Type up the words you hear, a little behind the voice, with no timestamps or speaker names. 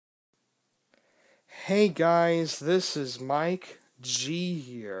Hey guys, this is MikeG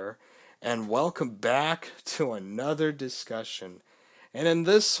here, and welcome back to another discussion. And in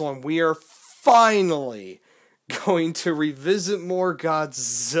this one, we are finally going to revisit more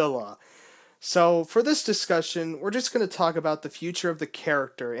Godzilla. So, for this discussion, we're just going to talk about the future of the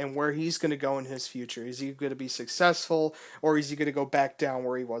character and where he's going to go in his future. Is he going to be successful, or is he going to go back down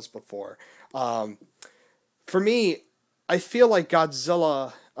where he was before? Um, for me, I feel like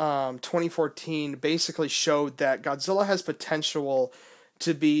Godzilla 2014 basically showed that Godzilla has potential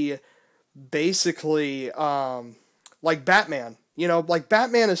to be basically like Batman. You know, like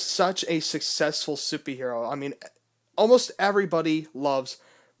Batman is such a successful superhero. I mean, almost everybody loves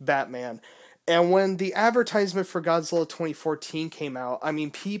Batman. And when the advertisement for Godzilla 2014 came out, I mean,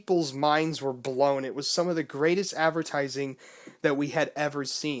 people's minds were blown. It was some of the greatest advertising that we had ever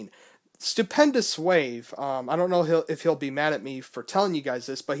seen. Stupendous Wave. I don't know if he'll be mad at me for telling you guys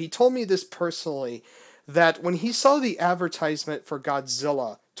this, but he told me this personally that when he saw the advertisement for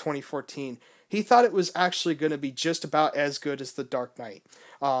Godzilla 2014, he thought it was actually going to be just about as good as The Dark Knight.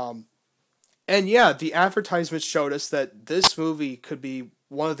 Um, and yeah, the advertisement showed us that this movie could be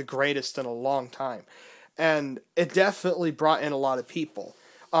one of the greatest in a long time. And it definitely brought in a lot of people.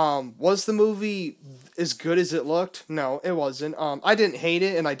 Was the movie as good as it looked? No, it wasn't. I didn't hate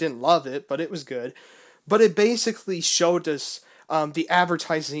it and I didn't love it, but it was good. But it basically showed us the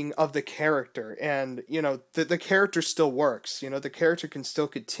advertising of the character, and the character still works. The character can still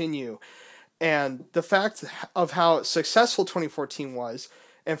continue, and the fact of how successful 2014 was,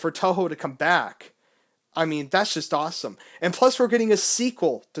 and for Toho to come back, I mean, that's just awesome. And plus, we're getting a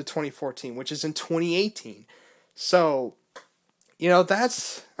sequel to 2014, which is in 2018. So,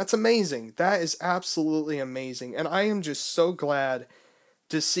 that's amazing. That is absolutely amazing. And I am just so glad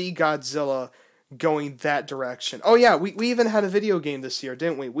to see Godzilla going that direction. Oh, yeah, we even had a video game this year,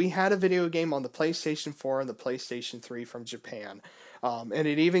 didn't we? We had a video game on the PlayStation 4 and the PlayStation 3 from Japan. And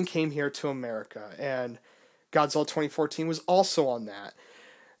it even came here to America. And Godzilla 2014 was also on that.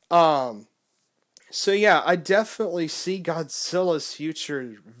 Um, so yeah, I definitely see Godzilla's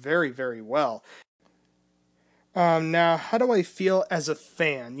future very, very well. Now, how do I feel as a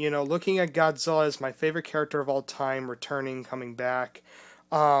fan? Looking at Godzilla as my favorite character of all time, returning, coming back.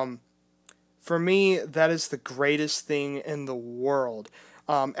 Um, for me, that is the greatest thing in the world.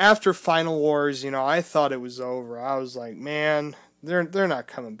 After Final Wars, I thought it was over. I was like, man, they're not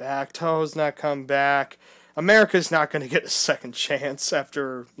coming back. Toho's not coming back. America's not going to get a second chance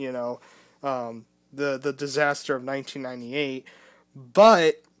after the disaster of 1998.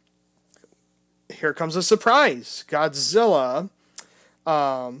 But here comes a surprise. Godzilla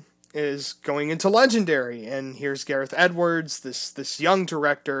is going into Legendary, and here's Gareth Edwards, this young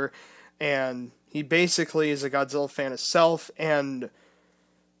director, and he basically is a Godzilla fan himself, and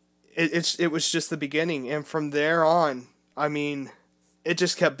it was just the beginning, and from there on, I mean, it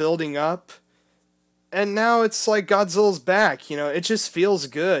just kept building up, and now it's like Godzilla's back. It just feels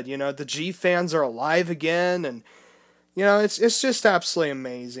good. The G fans are alive again, and it's just absolutely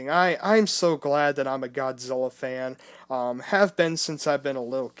amazing. I'm so glad that I'm a Godzilla fan. Have been since I've been a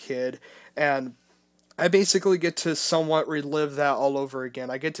little kid, and I basically get to somewhat relive that all over again.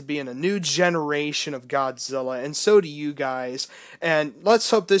 I get to be in a new generation of Godzilla, and so do you guys. And let's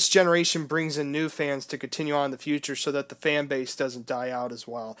hope this generation brings in new fans to continue on in the future so that the fan base doesn't die out as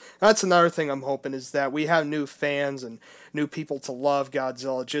well. That's another thing I'm hoping, is that we have new fans and new people to love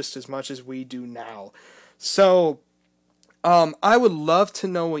Godzilla just as much as we do now. So, I would love to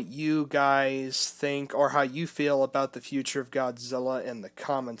know what you guys think or how you feel about the future of Godzilla in the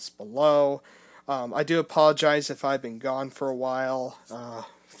comments below. I do apologize if I've been gone for a while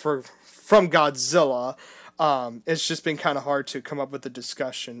from Godzilla. It's just been kind of hard to come up with a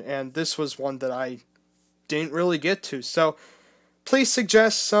discussion, and this was one that I didn't really get to. So please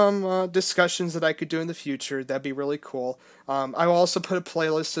suggest some discussions that I could do in the future. That'd be really cool. I will also put a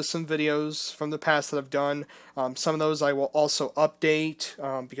playlist of some videos from the past that I've done. Some of those I will also update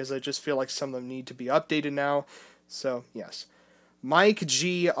because I just feel like some of them need to be updated now. So, yes. Mike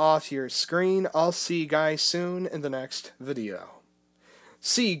G off your screen. I'll see you guys soon in the next video.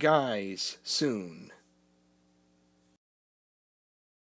 See you guys soon.